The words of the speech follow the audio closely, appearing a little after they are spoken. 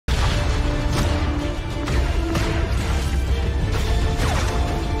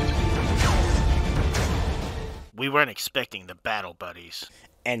We weren't expecting the battle buddies.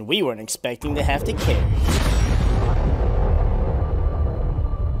 And we weren't expecting to have to carry.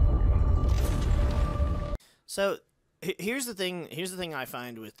 So, here's the thing I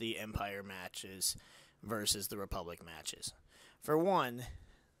find with the Empire matches versus the Republic matches. For one,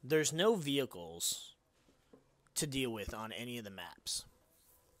 there's no vehicles to deal with on any of the maps.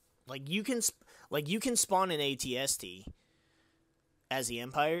 Like you can spawn an ATST as the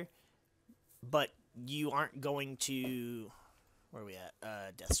Empire, but you aren't going to, where are we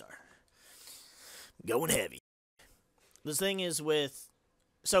at? Death Star. Going heavy. The thing is with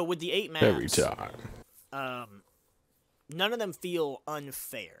the 8 maps, every time, none of them feel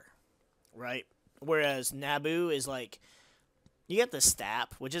unfair, right? Whereas Naboo is like, you get the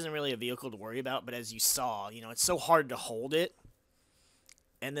Stap, which isn't really a vehicle to worry about, but as you saw, it's so hard to hold it.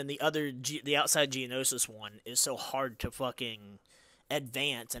 And then the outside Geonosis one is so hard to fucking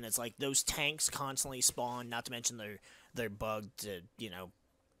advance, and it's like those tanks constantly spawn, not to mention they're bugged to,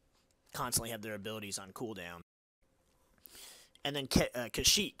 constantly have their abilities on cooldown. And then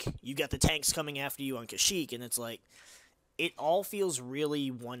Kashyyyk, you got the tanks coming after you on Kashyyyk, and it's like, it all feels really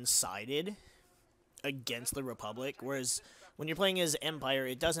one-sided against the Republic, whereas when you're playing as Empire,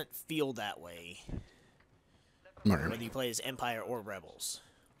 it doesn't feel that way, whether you play as Empire or Rebels.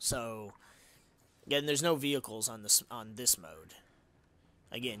 So, again, there's no vehicles on this mode.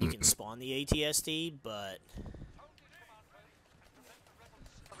 Again, you can spawn the ATSD, but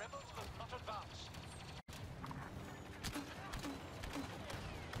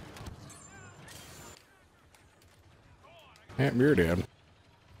yeah, you're dead.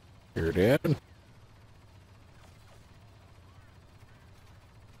 You're dead.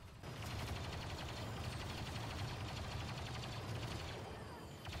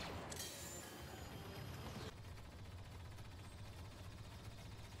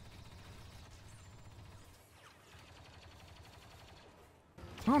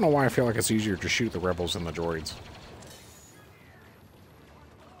 I don't know why I feel like it's easier to shoot the rebels than the droids.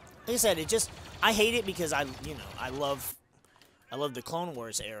 like I said, I hate it because I love the Clone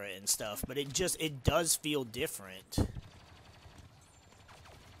Wars era and stuff, but it does feel different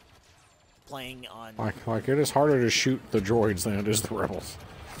playing on. Like it is harder to shoot the droids than it is the rebels.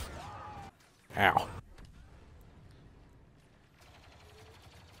 Ow.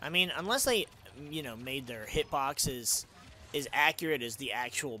 I mean, unless they, made their hitboxes as accurate as the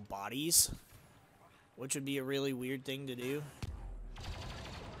actual bodies, which would be a really weird thing to do.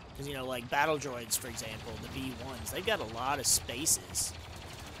 Because, like battle droids, for example, the B1s, they've got a lot of spaces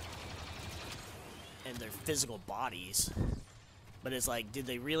in their physical bodies. But it's like, did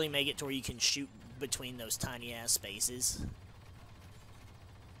they really make it to where you can shoot between those tiny-ass spaces?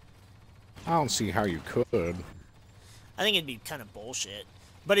 I don't see how you could. I think it'd be kind of bullshit.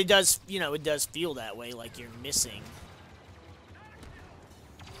 But it does, it does feel that way, like you're missing.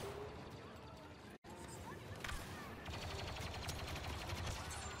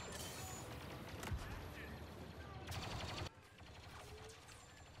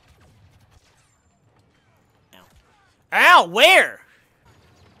 Ow, where?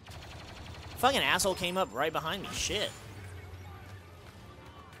 Fucking asshole came up right behind me. Shit.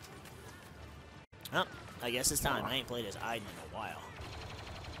 Oh, I guess it's time. I ain't played as Iden in a while.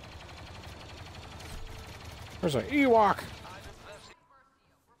 There's an Ewok.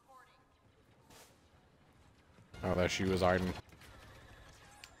 Oh, that she was Iden.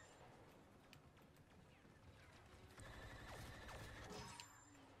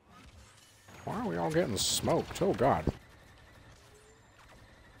 Why are we all getting smoked? Oh, God.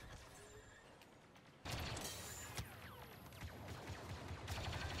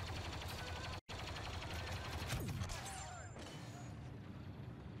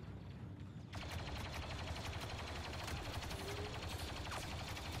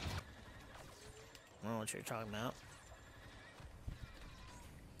 I don't know what you're talking about.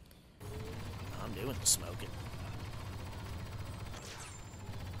 I'm doing the smoking.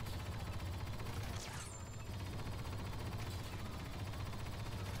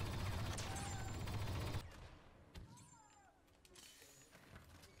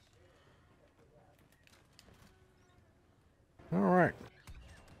 All right.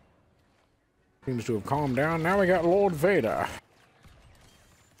 Seems to have calmed down. Now we got Lord Vader.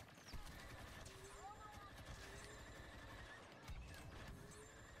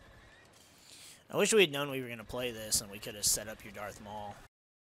 I wish we had known we were going to play this and we could have set up your Darth Maul.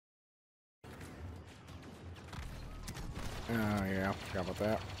 Oh, yeah. Forgot about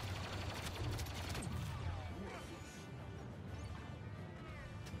that.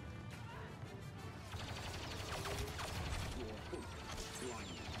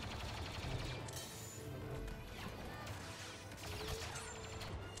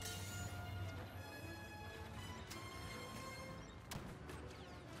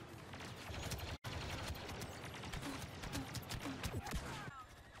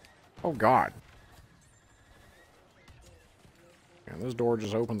 Oh, God. And this door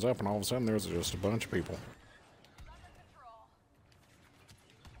just opens up, and all of a sudden there's just a bunch of people.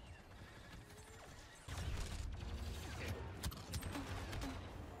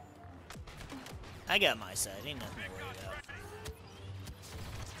 I got my side. Ain't nothing to worry about.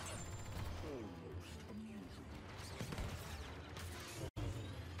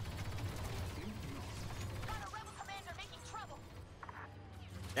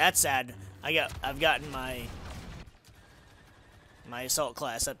 That's sad. I've gotten my assault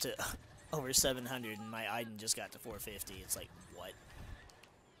class up to over 700, and my Iden just got to 450. It's like, what?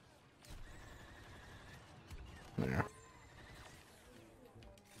 Yeah.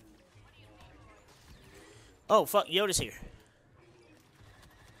 Oh, fuck, Yoda's here.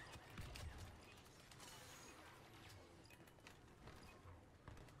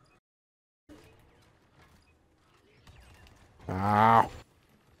 Ow.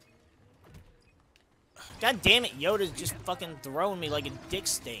 God damn it, Yoda's just fucking throwing me like a dick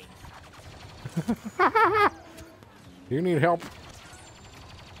stain. You need help?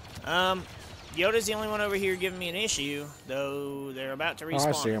 Yoda's the only one over here giving me an issue, though they're about to respawn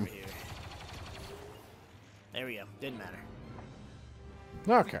I see him. over here. There we go. Didn't matter.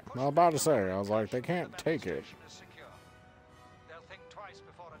 Okay. I was about to say, I was like, they can't take it. They'll think twice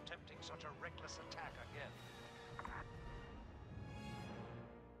before attempting such a reckless attack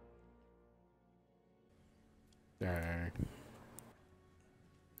again. Dang.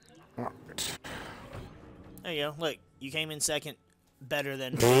 Alright. There you go. Look, you came in second. Better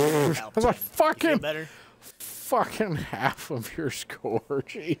than I was like, Palpatine. fucking half of your score.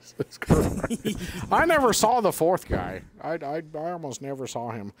 Jesus Christ. I never saw the fourth guy. I almost never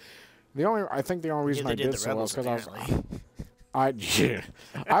saw him. I think the only reason I did so was because I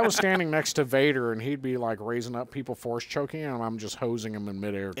was standing next to Vader, and he'd be like raising up people, force choking, and I'm just hosing him in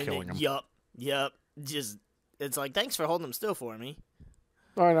midair, killing him. Yup. Just, it's like, thanks for holding him still for me.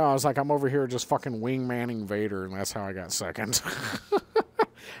 I know. I was like, I'm over here just fucking wingmanning Vader, and that's how I got second.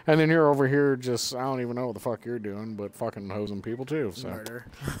 And then you're over here just, I don't even know what the fuck you're doing, but fucking hosing people too. So. Murder.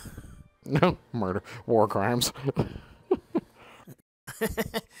 No, murder. War crimes.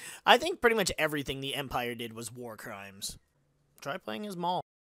 I think pretty much everything the Empire did was war crimes. Try playing as Maul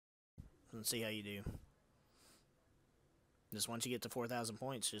and see how you do. Just once you get to 4,000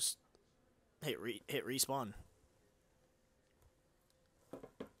 points, just hit respawn.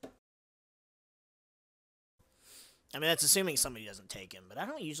 I mean, that's assuming somebody doesn't take him, but I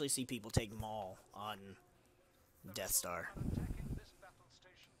don't usually see people take Maul on Death Star.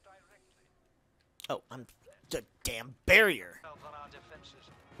 Oh, I'm the damn barrier.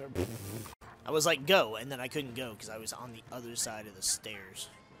 I was like, go, and then I couldn't go because I was on the other side of the stairs.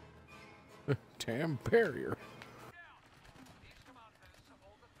 Damn barrier.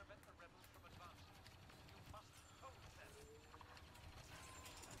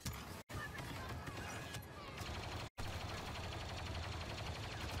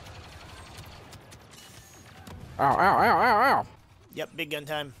 Ow, ow, ow, ow, ow. Yep, big gun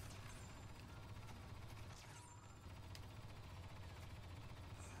time.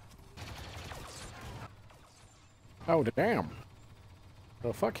 Oh, damn.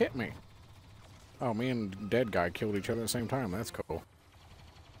 The fuck hit me? Oh, me and dead guy killed each other at the same time. That's cool.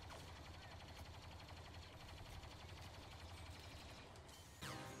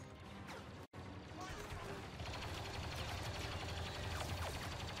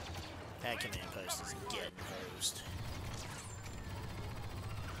 That command post is getting hosed.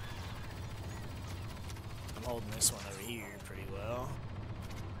 I'm holding this one over here pretty well.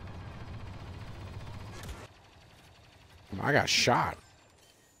 I got shot.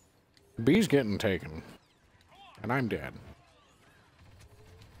 B's getting taken. And I'm dead.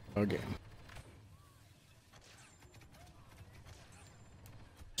 Again.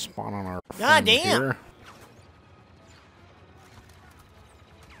 Spawn on our God friend damn! here.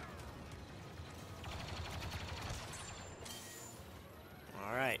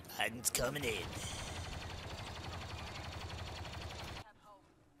 Alright, Iden's coming in.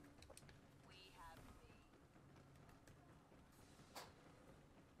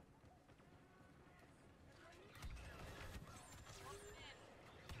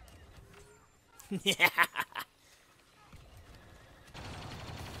 Yeah.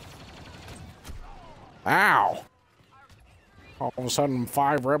 Ow! All of a sudden,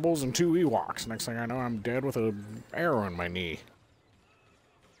 5 rebels and 2 Ewoks. Next thing I know, I'm dead with an arrow in my knee.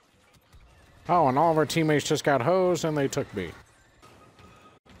 Oh, and all of our teammates just got hosed and they took B.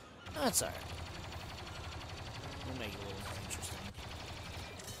 That's alright. We'll make it a little more interesting.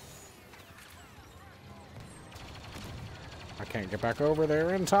 I can't get back over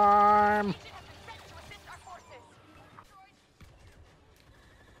there in time.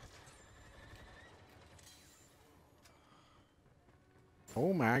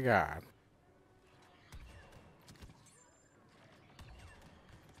 Oh my god.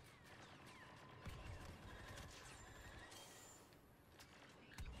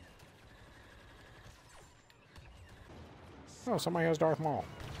 Oh, somebody has Darth Maul.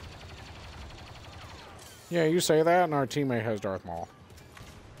 Yeah, you say that, and our teammate has Darth Maul.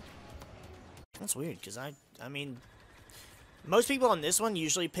 That's weird, because I mean, most people on this one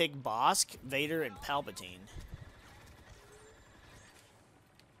usually pick Bosk, Vader, and Palpatine.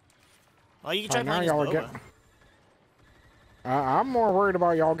 Well, you can try playing as Boba. I'm more worried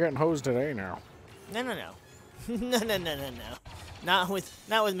about y'all getting hosed today now. No. no. Not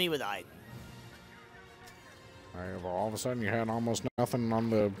with me with Iden. Well, all of a sudden you had almost nothing on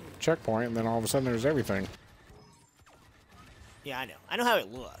the checkpoint, and then all of a sudden there's everything. Yeah, I know. I know how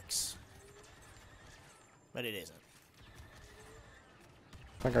it looks. But it isn't.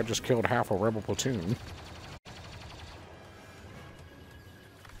 I think I just killed half a rebel platoon.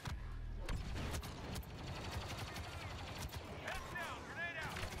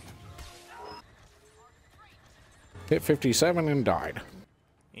 Hit 57 and died.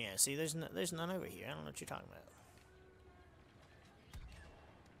 Yeah, see, there's none over here. I don't know what you're talking about.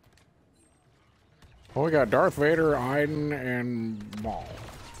 Well, we got Darth Vader, Iden, and Maul.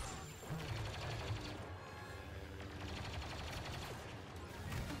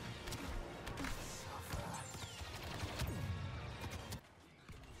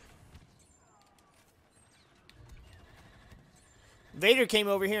 Vader came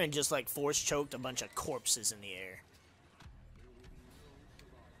over here and just like force choked a bunch of corpses in the air.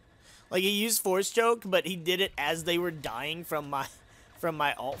 Like he used force choke, but he did it as they were dying from my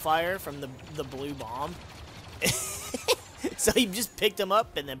alt fire from the blue bomb. So he just picked them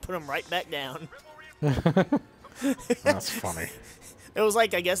up and then put them right back down. That's funny. It was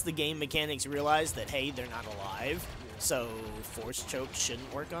like, I guess the game mechanics realized that, hey, they're not alive, so force choke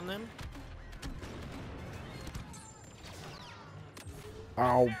shouldn't work on them.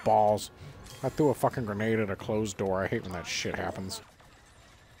 Oh, balls. I threw a fucking grenade at a closed door. I hate when that shit happens.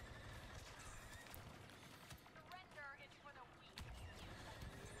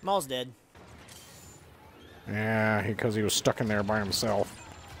 Maul's dead. Yeah, because he was stuck in there by himself.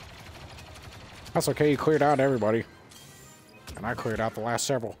 That's okay, he cleared out everybody. And I cleared out the last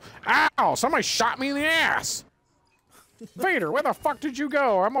several. Ow! Somebody shot me in the ass! Vader, where the fuck did you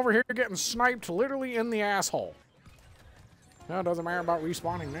go? I'm over here getting sniped literally in the asshole. No, it doesn't matter about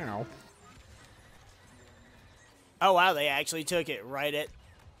respawning now. Oh wow, they actually took it right at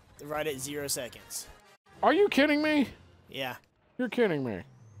 0 seconds. Are you kidding me? Yeah. You're kidding me.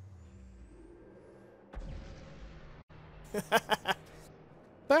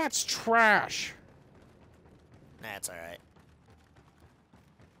 That's trash. That's alright.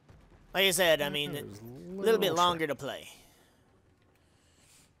 Like I said, I mean, a little bit longer to play.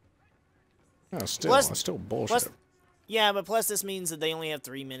 No, still, that's still bullshit. Yeah, but plus this means that they only have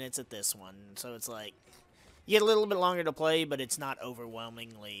 3 minutes at this one. So it's like, you get a little bit longer to play, but it's not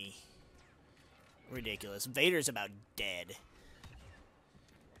overwhelmingly ridiculous. Vader's about dead.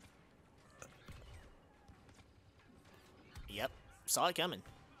 Yep, saw it coming.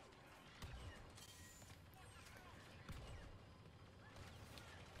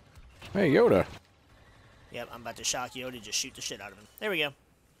 Hey, Yoda. Yep, I'm about to shock Yoda, just shoot the shit out of him. There we go.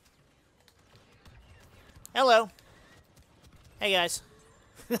 Hello. Hey, guys.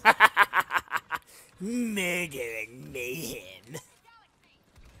 Murder and mayhem.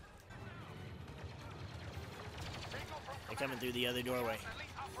 They're coming through the other doorway.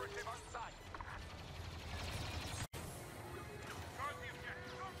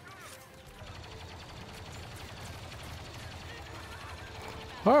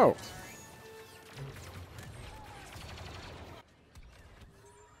 Oh.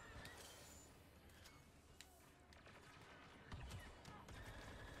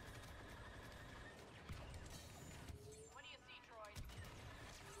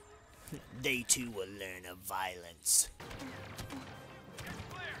 They too will learn of violence.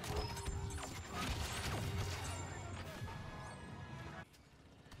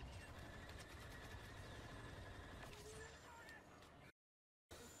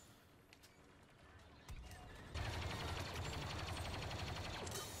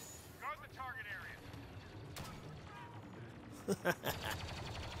 Guard the target area.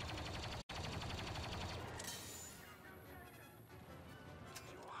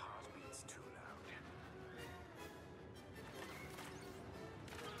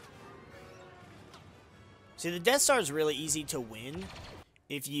 See, the Death Star is really easy to win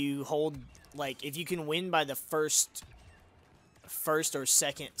if you hold, like, if you can win by the first or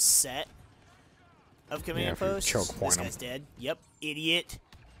second set of command posts. This guy's dead. Yep, idiot.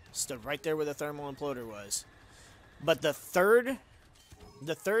 Stood right there where the thermal imploder was. But the third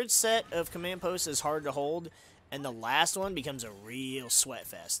set of command posts is hard to hold, and the last one becomes a real sweat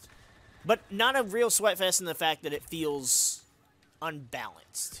fest. But not a real sweat fest in the fact that it feels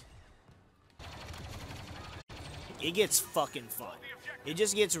unbalanced. It gets fucking fun. It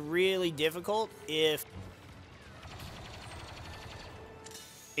just gets really difficult if...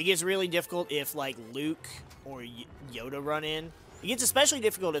 It gets really difficult if, like, Luke or Yoda run in. It gets especially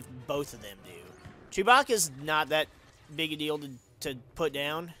difficult if both of them do. Chewbacca's not that big a deal to put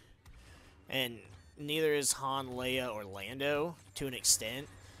down. And neither is Han, Leia, or Lando, to an extent.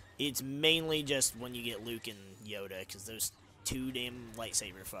 It's mainly just when you get Luke and Yoda, because those two damn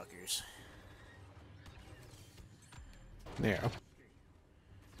lightsaber fuckers. Yeah.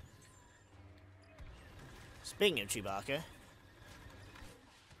 Speaking of Chewbacca.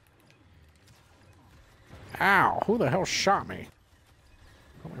 Ow! Who the hell shot me?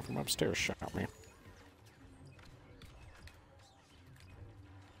 Someone from upstairs shot me.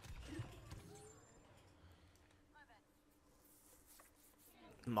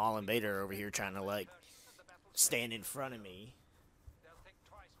 Maul and Vader are over here trying to, like, stand in front of me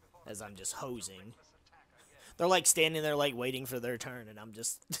as I'm just hosing. They're, like, standing there, like, waiting for their turn, and I'm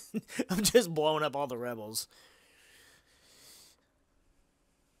just I'm just blowing up all the rebels.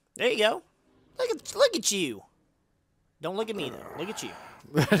 There you go. Look at you. Don't look at me, though. Look at you.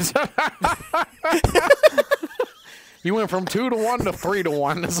 You went from 2 to 1 to 3 to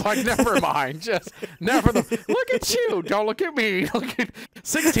 1. It's like, never mind. Just never. Look at you. Don't look at me. Look at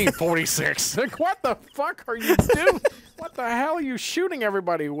 1646. Like, what the fuck are you doing? What the hell are you shooting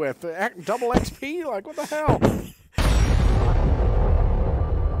everybody with? Double XP? Like, what the hell?